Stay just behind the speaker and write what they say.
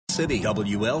City,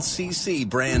 WLCC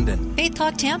Brandon. Faith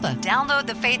Talk Tampa. Download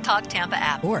the Faith Talk Tampa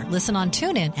app or listen on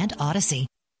TuneIn and Odyssey.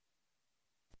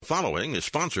 Following is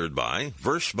sponsored by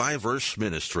Verse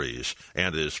Ministries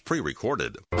and is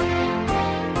pre-recorded.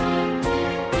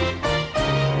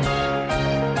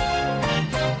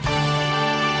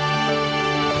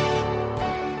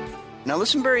 Now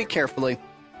listen very carefully.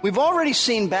 We've already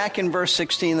seen back in verse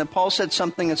 16 that Paul said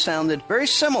something that sounded very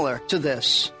similar to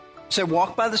this. He said,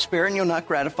 walk by the Spirit and you'll not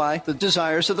gratify the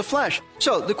desires of the flesh.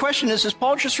 So the question is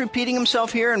Paul just repeating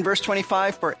himself here in verse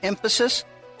 25 for emphasis?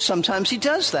 Sometimes he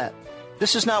does that.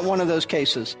 This is not one of those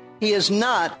cases. He is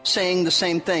not saying the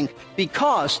same thing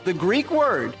because the Greek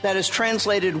word that is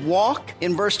translated walk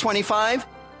in verse 25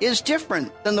 is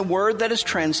different than the word that is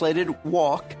translated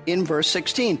walk in verse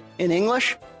 16. In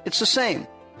English, it's the same,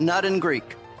 not in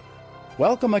Greek.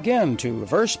 Welcome again to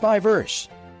Verse by Verse.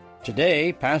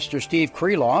 Today, Pastor Steve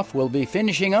Kreloff will be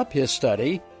finishing up his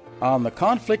study on the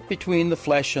conflict between the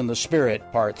flesh and the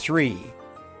spirit, Part 3,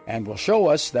 and will show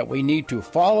us that we need to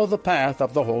follow the path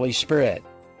of the Holy Spirit.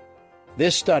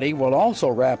 This study will also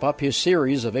wrap up his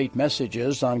series of 8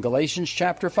 messages on Galatians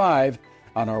chapter 5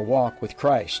 on our walk with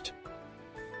Christ.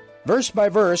 Verse by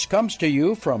Verse comes to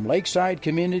you from Lakeside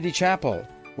Community Chapel,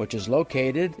 which is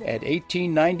located at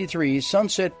 1893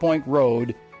 Sunset Point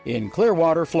Road in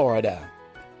Clearwater, Florida.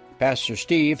 Pastor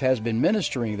Steve has been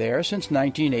ministering there since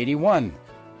 1981.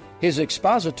 His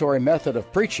expository method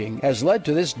of preaching has led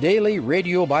to this daily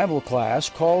radio Bible class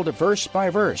called Verse by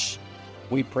Verse.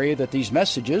 We pray that these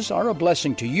messages are a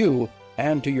blessing to you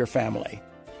and to your family.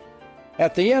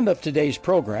 At the end of today's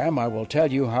program, I will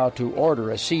tell you how to order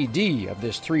a CD of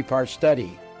this 3-part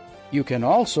study. You can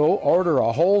also order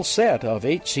a whole set of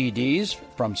 8 CDs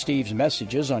from Steve's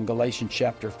messages on Galatians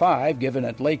chapter 5 given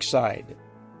at Lakeside.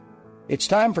 It's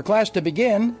time for class to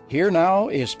begin. Here now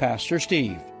is Pastor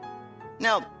Steve.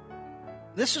 Now,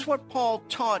 this is what Paul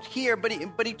taught here, but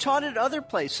he taught it other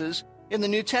places in the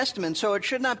New Testament, so it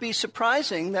should not be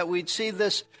surprising that we'd see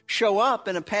this show up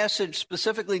in a passage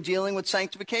specifically dealing with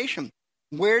sanctification.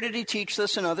 Where did he teach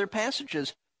this in other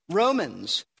passages?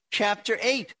 Romans chapter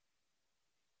 8.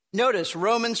 Notice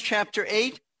Romans chapter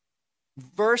 8,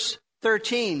 verse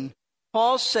 13.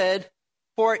 Paul said,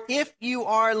 for if you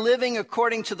are living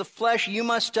according to the flesh, you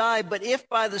must die. But if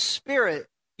by the Spirit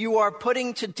you are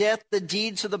putting to death the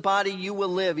deeds of the body, you will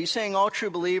live. He's saying all true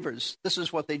believers, this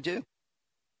is what they do.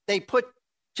 They put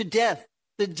to death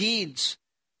the deeds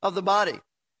of the body.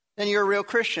 Then you're a real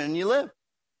Christian and you live.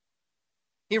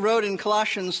 He wrote in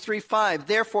Colossians 3:5,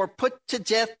 therefore put to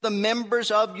death the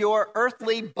members of your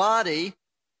earthly body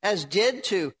as dead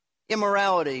to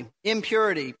immorality,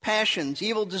 impurity, passions,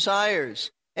 evil desires,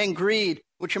 and greed,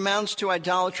 which amounts to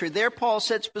idolatry. There Paul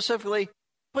said specifically,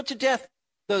 put to death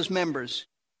those members.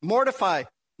 Mortify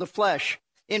the flesh.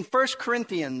 In 1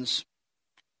 Corinthians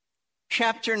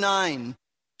chapter 9,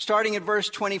 starting at verse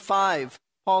 25,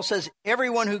 Paul says,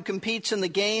 everyone who competes in the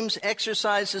games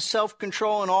exercises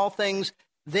self-control in all things.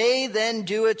 They then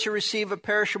do it to receive a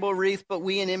perishable wreath, but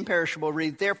we an imperishable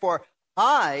wreath. Therefore,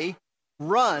 I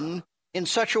run in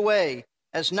such a way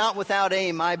as not without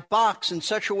aim. I box in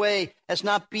such a way as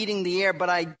not beating the air, but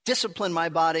I discipline my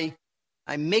body.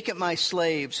 I make it my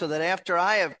slave, so that after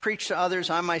I have preached to others,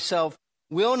 I myself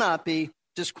will not be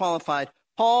disqualified.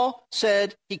 Paul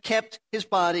said he kept his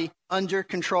body under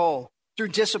control through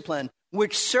discipline,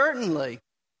 which certainly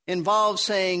involves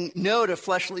saying no to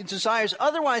fleshly desires.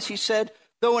 Otherwise, he said,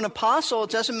 though an apostle,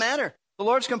 it doesn't matter. The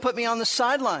Lord's going to put me on the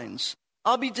sidelines.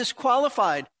 I'll be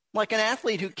disqualified like an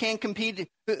athlete who can't compete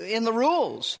in the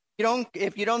rules.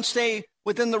 If you don't stay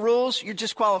within the rules, you're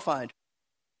disqualified.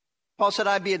 Paul said,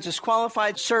 I'd be a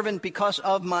disqualified servant because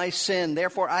of my sin.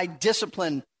 Therefore, I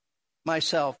discipline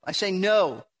myself. I say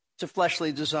no to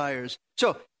fleshly desires.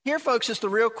 So here, folks, is the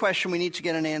real question we need to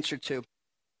get an answer to.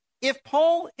 If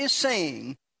Paul is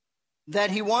saying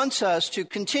that he wants us to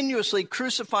continuously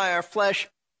crucify our flesh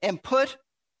and put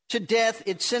to death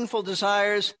its sinful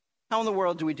desires, how in the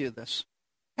world do we do this?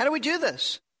 How do we do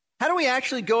this? How do we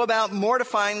actually go about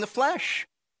mortifying the flesh?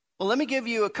 Well, let me give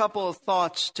you a couple of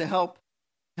thoughts to help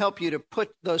you to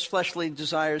put those fleshly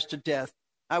desires to death.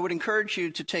 I would encourage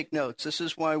you to take notes. This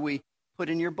is why we put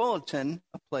in your bulletin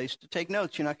a place to take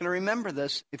notes. You're not going to remember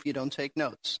this if you don't take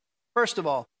notes. First of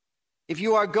all, if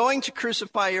you are going to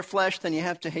crucify your flesh, then you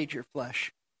have to hate your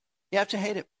flesh. You have to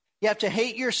hate it. You have to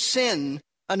hate your sin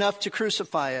enough to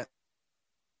crucify it.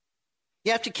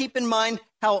 You have to keep in mind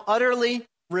how utterly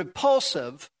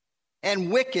repulsive and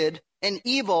wicked and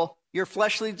evil your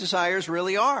fleshly desires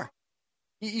really are.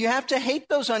 You have to hate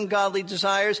those ungodly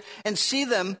desires and see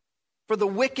them for the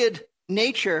wicked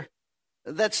nature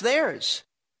that's theirs.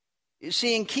 You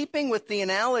see, in keeping with the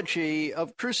analogy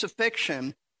of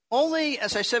crucifixion, only,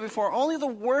 as I said before, only the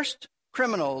worst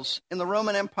criminals in the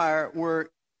Roman Empire were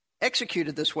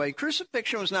executed this way.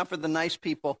 Crucifixion was not for the nice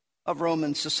people of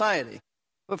Roman society,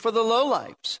 but for the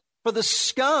lowlifes, for the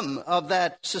scum of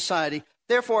that society.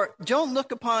 Therefore, don't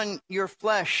look upon your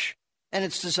flesh and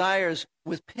its desires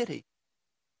with pity.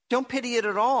 Don't pity it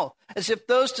at all, as if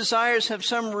those desires have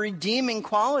some redeeming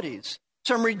qualities,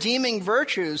 some redeeming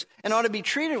virtues, and ought to be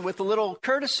treated with a little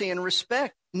courtesy and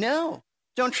respect. No,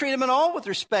 don't treat them at all with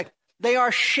respect. They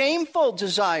are shameful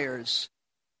desires,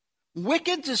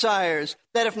 wicked desires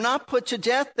that if not put to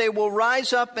death, they will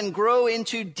rise up and grow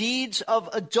into deeds of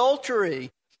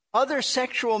adultery, other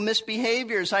sexual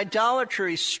misbehaviors,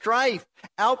 idolatry, strife,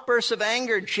 outbursts of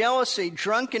anger, jealousy,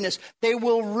 drunkenness. They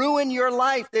will ruin your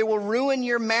life. They will ruin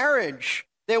your marriage.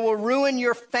 They will ruin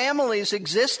your family's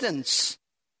existence.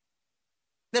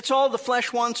 That's all the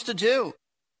flesh wants to do.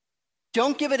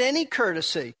 Don't give it any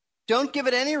courtesy. Don't give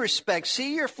it any respect.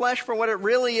 See your flesh for what it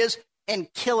really is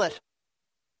and kill it.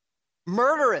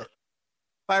 Murder it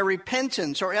by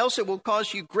repentance, or else it will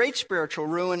cause you great spiritual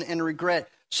ruin and regret.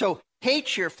 So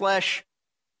hate your flesh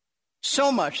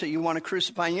so much that you want to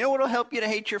crucify. And you know what will help you to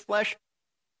hate your flesh?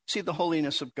 See the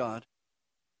holiness of God.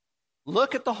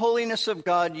 Look at the holiness of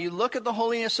God. You look at the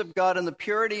holiness of God and the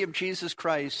purity of Jesus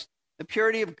Christ, the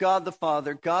purity of God the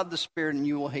Father, God the Spirit, and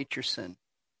you will hate your sin.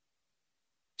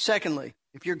 Secondly,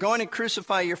 if you're going to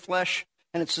crucify your flesh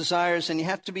and its desires, and you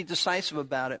have to be decisive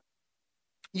about it,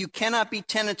 you cannot be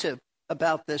tentative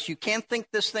about this. You can't think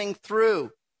this thing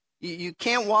through. You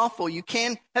can't waffle. You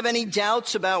can't have any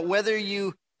doubts about whether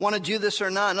you want to do this or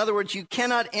not. In other words, you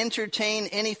cannot entertain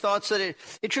any thoughts that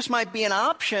it just might be an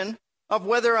option of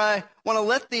whether I want to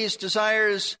let these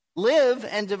desires live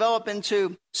and develop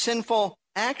into sinful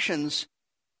actions.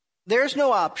 There's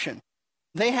no option.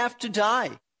 They have to die.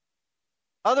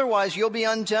 Otherwise, you'll be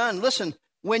undone. Listen,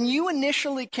 when you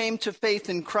initially came to faith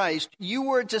in Christ, you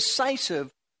were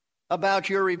decisive about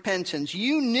your repentance.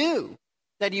 You knew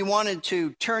that you wanted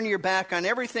to turn your back on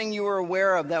everything you were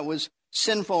aware of that was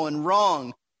sinful and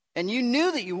wrong. And you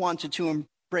knew that you wanted to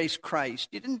embrace Christ.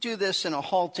 You didn't do this in a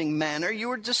halting manner. You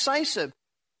were decisive.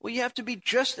 Well, you have to be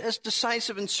just as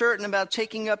decisive and certain about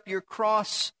taking up your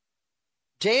cross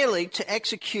daily to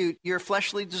execute your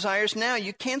fleshly desires now.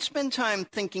 You can't spend time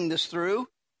thinking this through,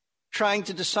 trying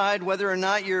to decide whether or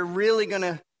not you're really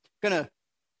going to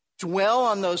dwell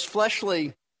on those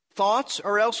fleshly thoughts,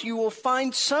 or else you will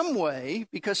find some way,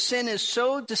 because sin is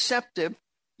so deceptive,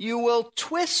 you will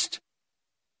twist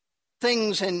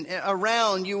things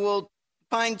around. You will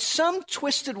find some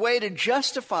twisted way to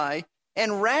justify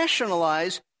and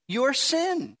rationalize your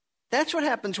sin. That's what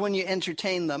happens when you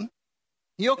entertain them.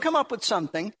 You'll come up with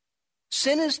something.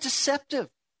 Sin is deceptive.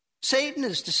 Satan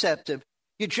is deceptive.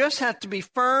 You just have to be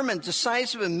firm and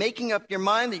decisive in making up your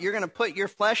mind that you're going to put your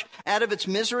flesh out of its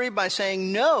misery by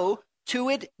saying no to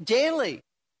it daily.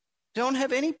 Don't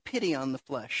have any pity on the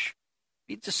flesh.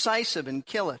 Be decisive and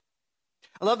kill it.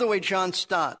 I love the way John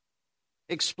Stott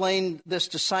explained this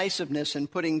decisiveness in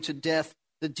putting to death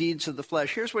the deeds of the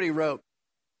flesh. Here's what he wrote.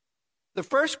 The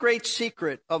first great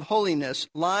secret of holiness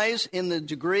lies in the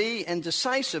degree and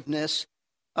decisiveness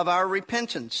of our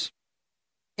repentance.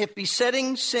 If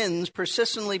besetting sins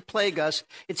persistently plague us,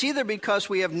 it's either because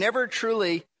we have never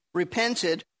truly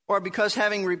repented, or because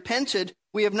having repented,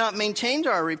 we have not maintained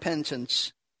our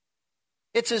repentance.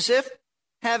 It's as if,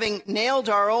 having nailed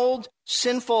our old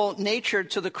sinful nature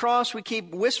to the cross, we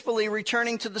keep wistfully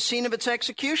returning to the scene of its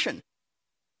execution.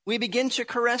 We begin to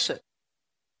caress it,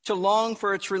 to long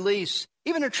for its release,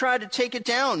 even to try to take it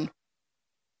down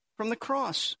from the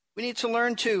cross. We need to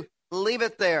learn to leave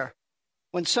it there.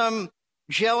 When some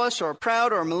jealous or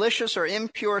proud or malicious or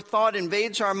impure thought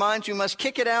invades our minds, we must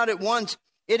kick it out at once.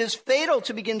 It is fatal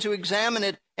to begin to examine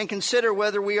it and consider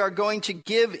whether we are going to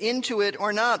give into it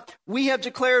or not. We have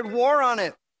declared war on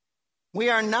it. We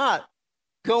are not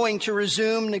going to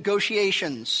resume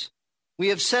negotiations. We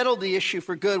have settled the issue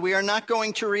for good. We are not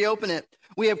going to reopen it.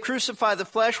 We have crucified the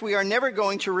flesh. We are never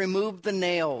going to remove the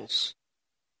nails.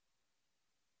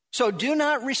 So do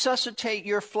not resuscitate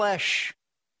your flesh.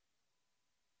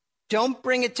 Don't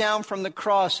bring it down from the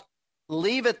cross.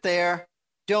 Leave it there.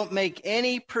 Don't make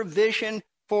any provision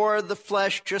for the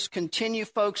flesh. Just continue,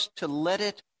 folks, to let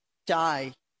it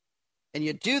die. And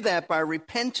you do that by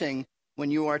repenting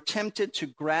when you are tempted to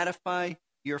gratify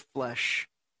your flesh.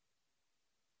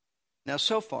 Now,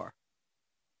 so far,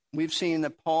 we've seen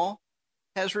that Paul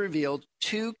has revealed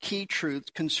two key truths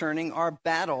concerning our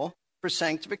battle for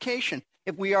sanctification.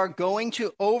 If we are going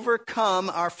to overcome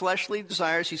our fleshly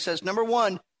desires, he says, number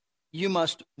one, you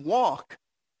must walk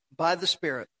by the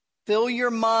Spirit. Fill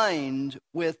your mind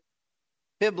with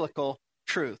biblical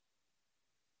truth.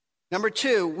 Number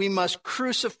 2, we must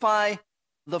crucify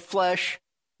the flesh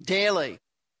daily.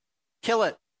 Kill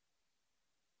it.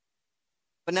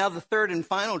 But now the third and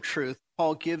final truth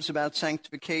Paul gives about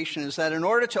sanctification is that in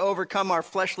order to overcome our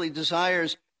fleshly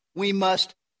desires, we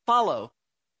must follow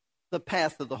the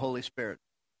path of the Holy Spirit.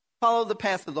 Follow the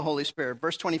path of the Holy Spirit.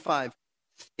 Verse 25.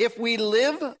 If we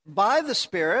live by the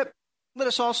Spirit, let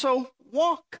us also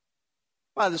walk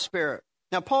by the Spirit.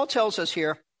 Now, Paul tells us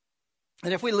here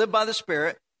that if we live by the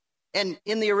Spirit, and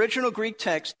in the original Greek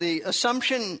text, the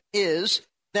assumption is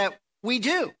that we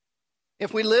do.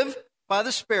 If we live by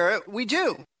the Spirit, we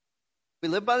do. We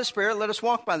live by the Spirit, let us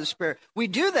walk by the Spirit. We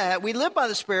do that, we live by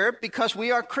the Spirit because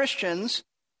we are Christians.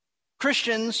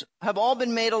 Christians have all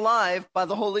been made alive by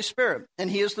the Holy Spirit, and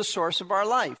He is the source of our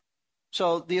life.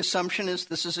 So the assumption is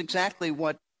this is exactly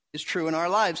what is true in our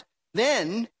lives.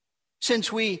 Then,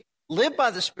 since we live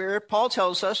by the Spirit, Paul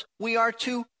tells us we are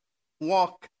to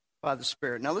walk by the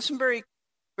Spirit. Now listen very,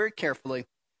 very carefully.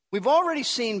 We've already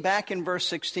seen back in verse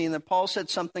 16 that Paul said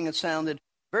something that sounded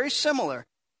very similar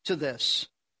to this.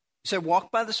 He said,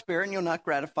 walk by the Spirit and you'll not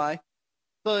gratify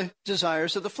the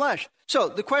desires of the flesh. So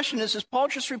the question is Paul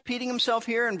just repeating himself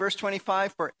here in verse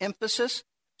 25 for emphasis?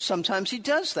 Sometimes he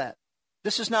does that.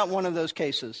 This is not one of those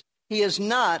cases. He is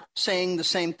not saying the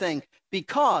same thing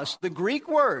because the Greek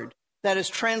word that is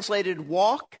translated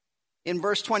walk in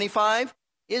verse 25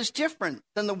 is different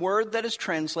than the word that is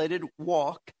translated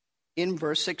walk in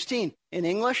verse 16. In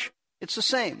English, it's the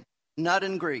same, not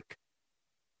in Greek.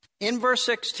 In verse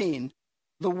 16,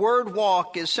 the word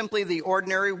walk is simply the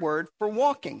ordinary word for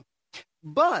walking.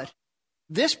 But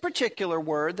this particular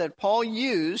word that Paul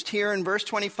used here in verse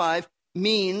 25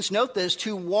 means, note this,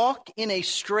 to walk in a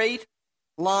straight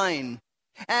line,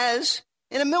 as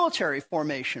in a military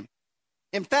formation.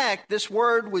 In fact, this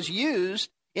word was used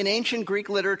in ancient Greek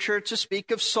literature to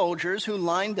speak of soldiers who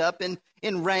lined up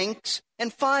in ranks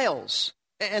and files,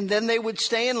 and then they would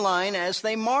stay in line as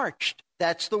they marched.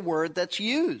 That's the word that's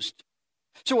used.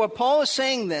 So what Paul is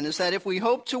saying then is that if we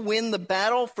hope to win the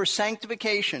battle for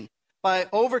sanctification by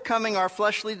overcoming our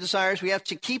fleshly desires, we have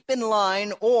to keep in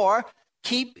line or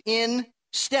keep in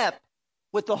step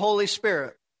with the Holy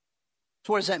Spirit.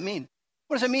 So what does that mean?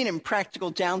 What does that mean in practical,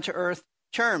 down-to-earth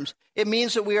terms? It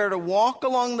means that we are to walk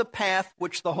along the path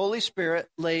which the Holy Spirit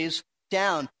lays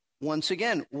down. Once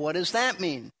again, what does that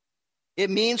mean? It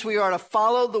means we are to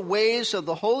follow the ways of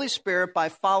the Holy Spirit by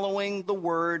following the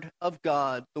Word of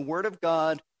God. The Word of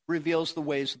God reveals the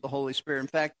ways of the Holy Spirit. In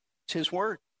fact, it's His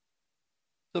Word,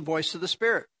 the voice of the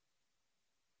Spirit.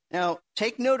 Now,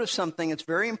 take note of something that's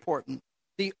very important.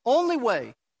 The only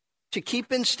way to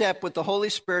keep in step with the Holy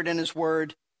Spirit and His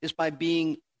Word is by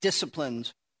being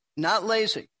disciplined, not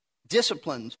lazy,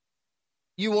 disciplined.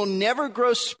 You will never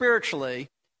grow spiritually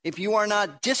if you are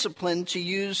not disciplined to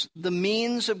use the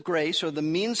means of grace or the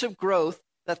means of growth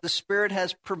that the Spirit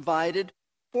has provided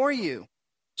for you,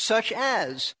 such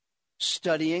as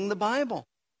studying the Bible.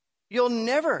 You'll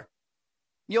never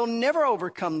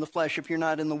overcome the flesh if you're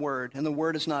not in the Word and the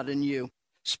Word is not in you.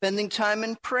 Spending time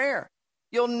in prayer.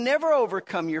 You'll never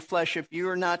overcome your flesh if you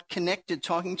are not connected,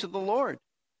 talking to the Lord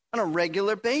on a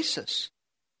regular basis.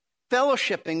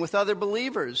 Fellowshipping with other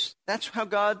believers. That's how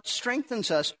God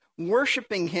strengthens us.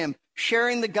 Worshiping Him,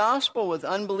 sharing the gospel with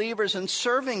unbelievers and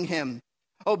serving Him,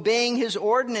 obeying His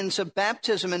ordinance of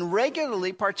baptism and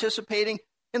regularly participating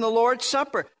in the Lord's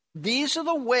Supper. These are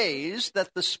the ways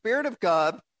that the Spirit of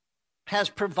God has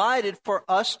provided for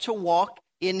us to walk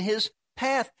in His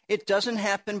path. It doesn't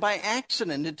happen by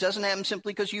accident. It doesn't happen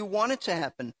simply because you want it to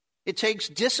happen. It takes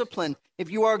discipline. If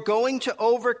you are going to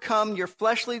overcome your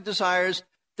fleshly desires,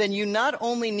 then you not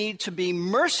only need to be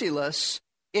merciless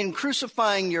in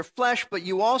crucifying your flesh, but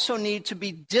you also need to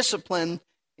be disciplined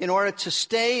in order to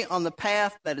stay on the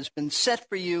path that has been set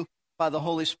for you by the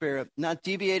Holy Spirit, not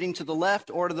deviating to the left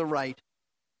or to the right.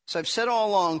 So I've said all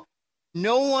along,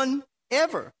 no one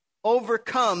ever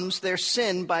overcomes their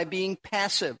sin by being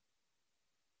passive,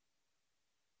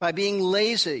 by being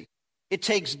lazy. It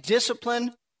takes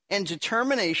discipline and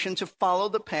determination to follow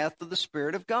the path of the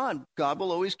Spirit of God. God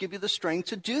will always give you the strength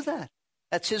to do that.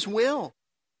 That's His will.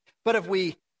 But if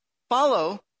we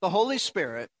follow the Holy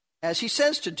Spirit, as He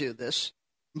says to do this,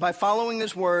 by following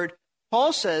His Word,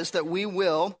 Paul says that we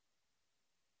will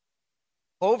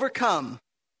overcome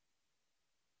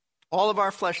all of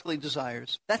our fleshly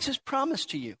desires. That's His promise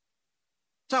to you.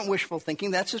 It's not wishful thinking.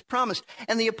 That's His promise.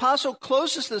 And the apostle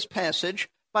closes this passage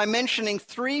by mentioning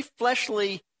 3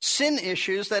 fleshly sin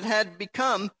issues that had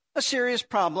become a serious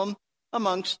problem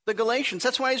amongst the Galatians.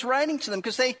 That's why he's writing to them,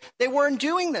 because they weren't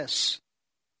doing this.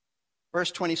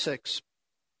 Verse 26.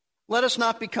 Let us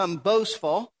not become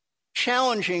boastful,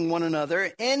 challenging one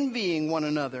another, envying one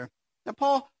another. Now,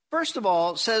 Paul, first of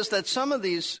all, says that some of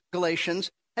these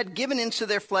Galatians had given into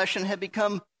their flesh and had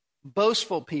become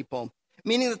boastful people,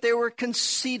 meaning that they were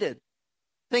conceited,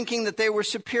 thinking that they were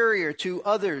superior to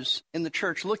others in the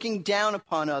church, looking down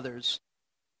upon others.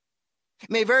 It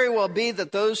may very well be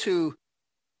that those who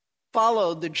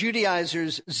followed the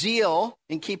Judaizers' zeal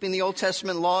in keeping the Old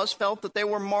Testament laws felt that they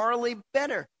were morally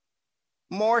better,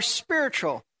 more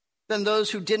spiritual than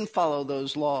those who didn't follow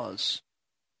those laws.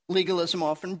 Legalism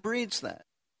often breeds that.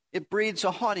 It breeds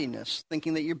a haughtiness,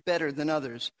 thinking that you're better than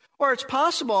others. Or it's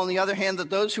possible, on the other hand, that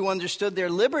those who understood their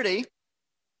liberty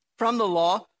from the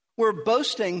law were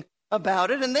boasting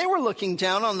about it, and they were looking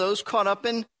down on those caught up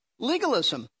in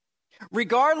legalism.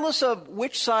 Regardless of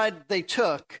which side they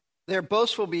took, their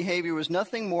boastful behavior was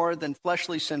nothing more than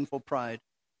fleshly sinful pride.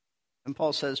 And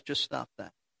Paul says, just stop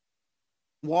that.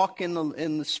 Walk in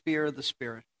the sphere of the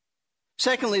Spirit.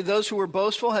 Secondly, those who were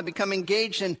boastful had become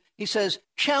engaged in, he says,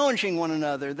 challenging one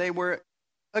another. They were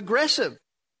aggressive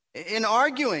in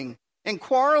arguing and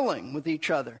quarreling with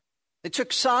each other. They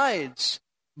took sides,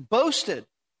 boasted,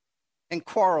 and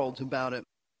quarreled about it.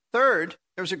 Third,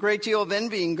 there was a great deal of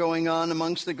envying going on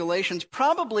amongst the Galatians,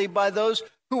 probably by those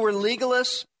who were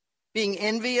legalists, being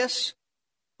envious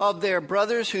of their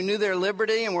brothers who knew their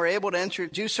liberty and were able to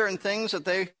do certain things that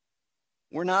they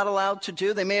were not allowed to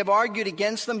do. They may have argued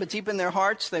against them, but deep in their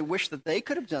hearts, they wish that they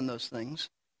could have done those things.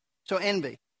 So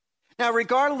envy. Now,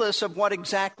 regardless of what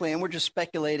exactly, and we're just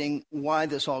speculating why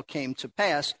this all came to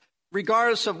pass,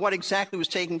 regardless of what exactly was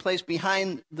taking place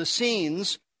behind the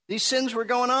scenes, these sins were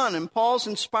going on, and Paul's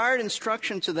inspired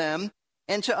instruction to them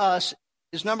and to us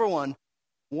is, number one,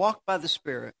 walk by the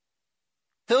Spirit.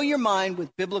 Fill your mind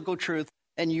with biblical truth,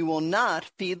 and you will not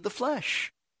feed the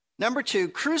flesh. Number two,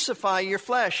 crucify your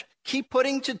flesh. Keep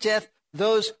putting to death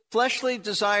those fleshly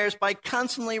desires by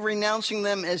constantly renouncing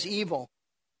them as evil.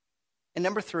 And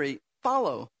number three,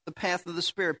 follow the path of the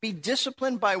Spirit. Be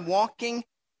disciplined by walking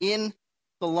in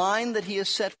the line that he has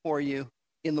set for you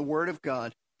in the Word of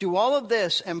God. Do all of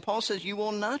this, and Paul says you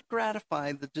will not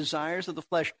gratify the desires of the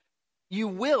flesh. You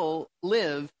will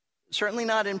live, certainly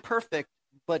not in perfect,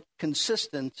 but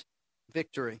consistent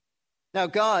victory. Now,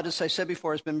 God, as I said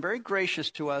before, has been very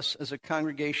gracious to us as a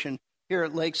congregation here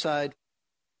at Lakeside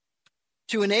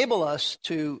to enable us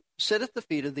to sit at the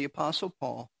feet of the Apostle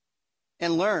Paul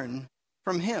and learn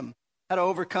from him how to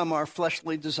overcome our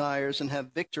fleshly desires and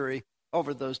have victory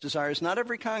over those desires. Not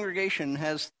every congregation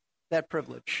has that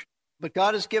privilege, but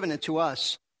God has given it to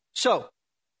us. So,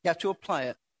 you have to apply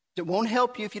it. It won't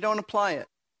help you if you don't apply it.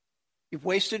 You've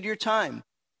wasted your time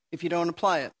if you don't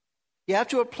apply it. You have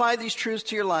to apply these truths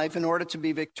to your life in order to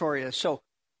be victorious. So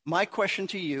my question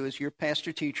to you as your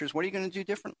pastor teachers, what are you going to do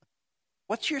differently?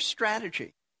 What's your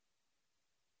strategy?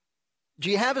 Do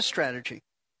you have a strategy?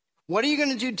 What are you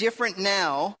going to do different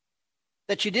now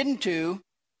that you didn't do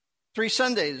 3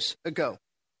 Sundays ago?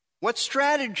 What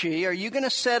strategy are you going to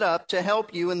set up to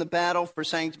help you in the battle for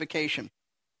sanctification?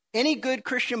 Any good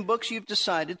Christian books you've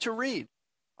decided to read?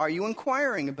 Are you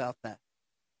inquiring about that?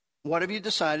 What have you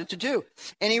decided to do?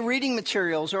 Any reading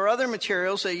materials or other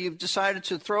materials that you've decided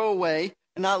to throw away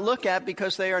and not look at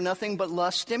because they are nothing but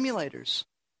lust stimulators?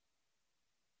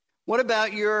 What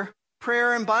about your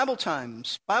prayer and Bible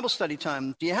times, Bible study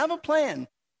time? Do you have a plan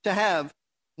to have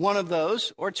one of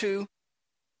those or to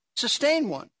sustain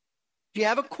one? Do you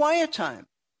have a quiet time?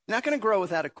 You're not going to grow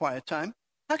without a quiet time.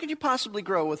 How could you possibly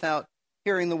grow without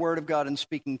hearing the Word of God and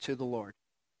speaking to the Lord?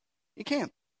 You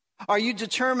can't. Are you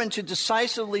determined to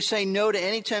decisively say no to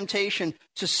any temptation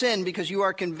to sin because you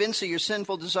are convinced that your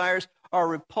sinful desires are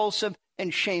repulsive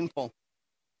and shameful?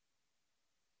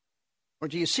 Or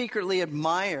do you secretly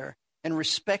admire and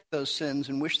respect those sins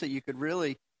and wish that you could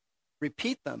really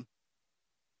repeat them?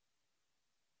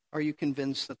 Are you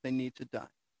convinced that they need to die?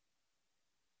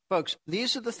 Folks,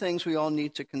 these are the things we all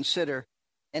need to consider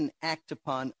and act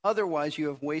upon. Otherwise, you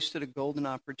have wasted a golden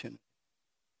opportunity.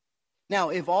 Now,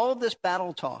 if all of this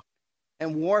battle talk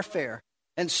and warfare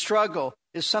and struggle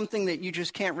is something that you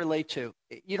just can't relate to,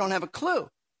 you don't have a clue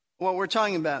what we're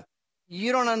talking about,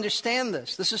 you don't understand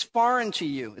this, this is foreign to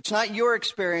you, it's not your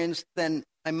experience, then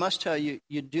I must tell you,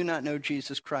 you do not know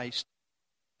Jesus Christ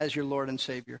as your Lord and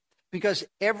Savior. Because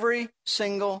every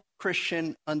single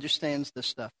Christian understands this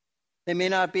stuff. They may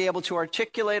not be able to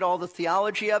articulate all the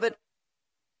theology of it,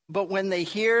 but when they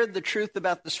hear the truth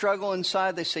about the struggle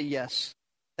inside, they say, yes,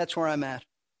 that's where I'm at.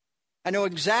 I know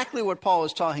exactly what Paul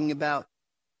is talking about.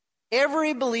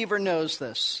 Every believer knows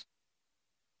this.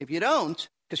 If you don't,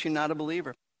 because you're not a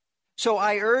believer. So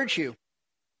I urge you,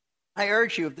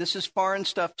 if this is foreign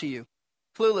stuff to you,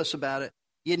 clueless about it,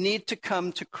 you need to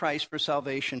come to Christ for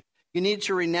salvation. You need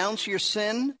to renounce your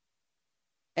sin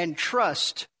and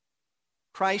trust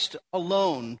Christ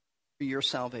alone for your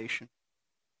salvation.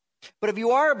 But if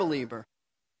you are a believer,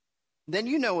 then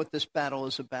you know what this battle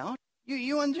is about.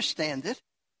 You understand it.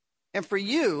 And for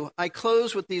you, I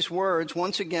close with these words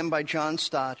once again by John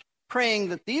Stott, praying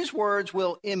that these words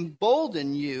will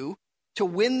embolden you to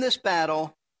win this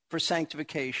battle for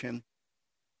sanctification.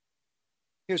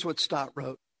 Here's what Stott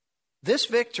wrote. This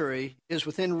victory is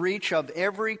within reach of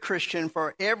every Christian,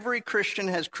 for every Christian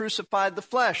has crucified the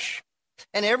flesh,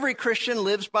 and every Christian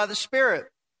lives by the Spirit.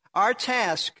 Our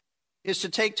task is to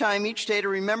take time each day to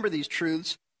remember these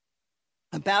truths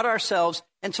about ourselves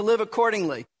and to live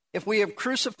accordingly. If we have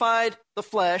crucified the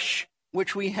flesh,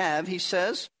 which we have, he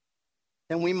says,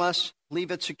 then we must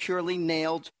leave it securely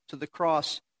nailed to the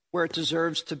cross where it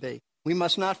deserves to be. We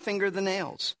must not finger the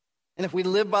nails. And if we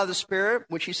live by the Spirit,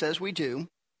 which he says we do,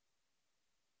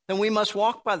 then we must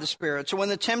walk by the Spirit. So when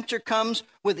the tempter comes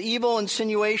with evil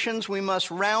insinuations, we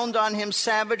must round on him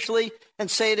savagely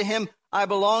and say to him, I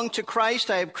belong to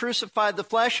Christ. I have crucified the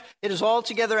flesh. It is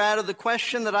altogether out of the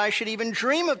question that I should even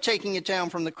dream of taking it down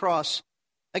from the cross.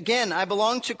 Again, I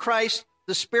belong to Christ.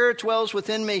 The Spirit dwells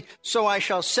within me. So I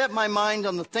shall set my mind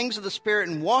on the things of the Spirit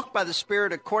and walk by the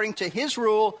Spirit according to his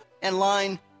rule and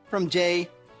line from day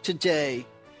to day.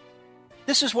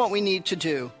 This is what we need to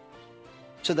do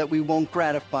so that we won't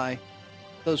gratify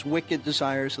those wicked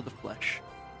desires of the flesh.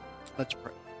 Let's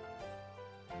pray.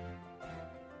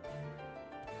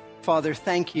 Father,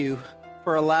 thank you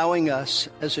for allowing us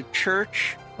as a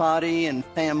church, body, and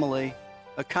family,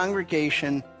 a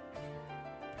congregation,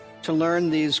 to learn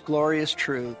these glorious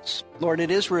truths. Lord, it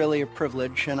is really a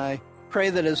privilege, and I pray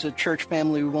that as a church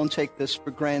family we won't take this for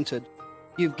granted.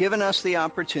 You've given us the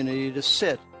opportunity to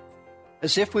sit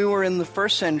as if we were in the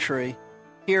first century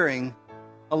hearing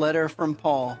a letter from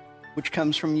Paul, which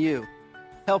comes from you.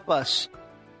 Help us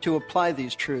to apply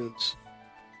these truths,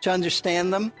 to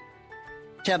understand them,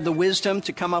 to have the wisdom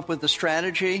to come up with the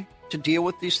strategy to deal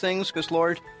with these things, because,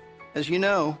 Lord, as you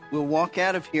know, we'll walk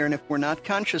out of here, and if we're not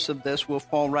conscious of this, we'll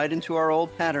fall right into our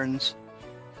old patterns.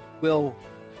 We'll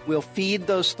feed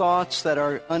those thoughts that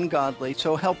are ungodly.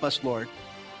 So help us, Lord,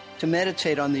 to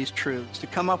meditate on these truths, to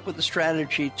come up with a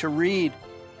strategy, to read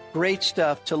great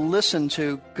stuff, to listen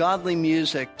to godly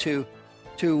music, to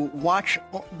watch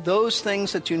those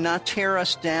things that do not tear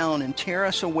us down and tear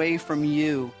us away from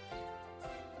you.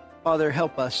 Father,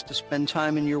 help us to spend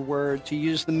time in your word, to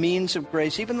use the means of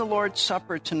grace, even the Lord's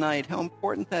Supper tonight, how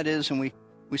important that is, and we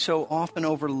so often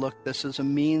overlook this as a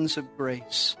means of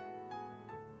grace.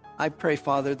 I pray,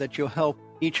 Father, that you'll help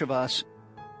each of us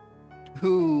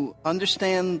who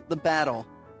understand the battle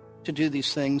to do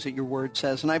these things that your word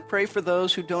says. And I pray for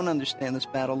those who don't understand this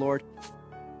battle, Lord.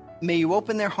 May you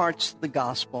open their hearts to the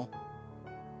gospel.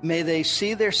 May they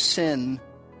see their sin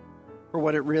for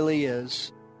what it really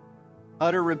is,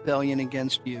 utter rebellion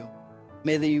against you.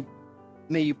 May you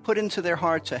put into their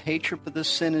hearts a hatred for this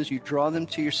sin as you draw them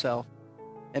to yourself,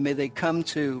 and may they come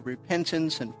to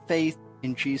repentance and faith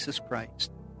in Jesus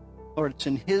Christ. Lord, it's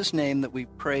in his name that we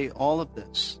pray all of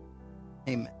this.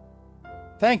 Amen.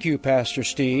 Thank you, Pastor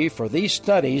Steve, for these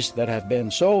studies that have been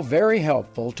so very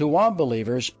helpful to all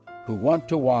believers who want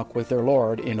to walk with their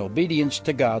Lord in obedience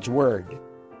to God's Word.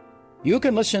 You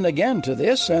can listen again to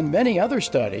this and many other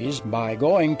studies by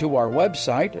going to our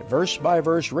website,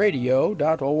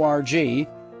 versebyverseradio.org,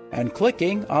 and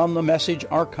clicking on the Message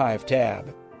Archive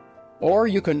tab. Or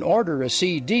you can order a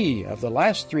CD of the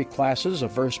last 3 classes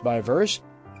of Verse by Verse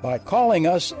by calling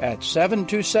us at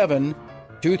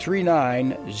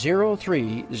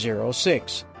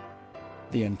 727-239-0306.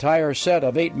 The entire set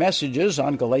of 8 messages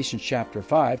on Galatians chapter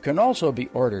 5 can also be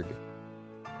ordered.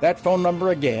 That phone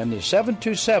number again is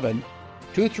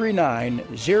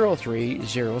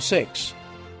 727-239-0306.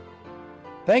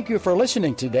 Thank you for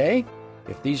listening today.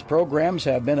 If these programs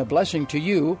have been a blessing to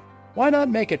you, why not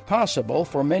make it possible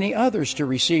for many others to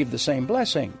receive the same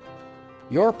blessing?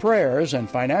 Your prayers and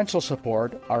financial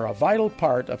support are a vital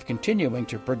part of continuing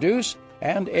to produce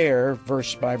and air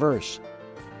Verse by Verse.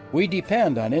 We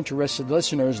depend on interested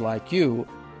listeners like you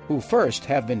who first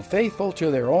have been faithful to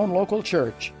their own local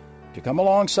church to come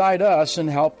alongside us and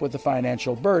help with the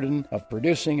financial burden of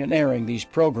producing and airing these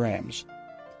programs.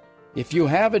 If you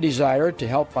have a desire to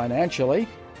help financially,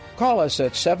 call us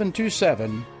at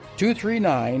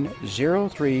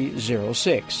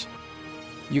 727-239-0306.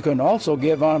 You can also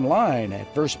give online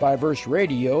at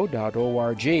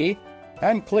versebyverseradio.org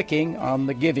and clicking on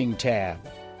the Giving tab.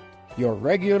 Your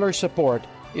regular support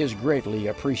is greatly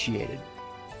appreciated.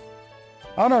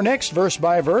 On our next Verse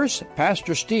by Verse,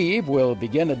 Pastor Steve will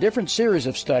begin a different series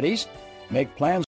of studies, make plans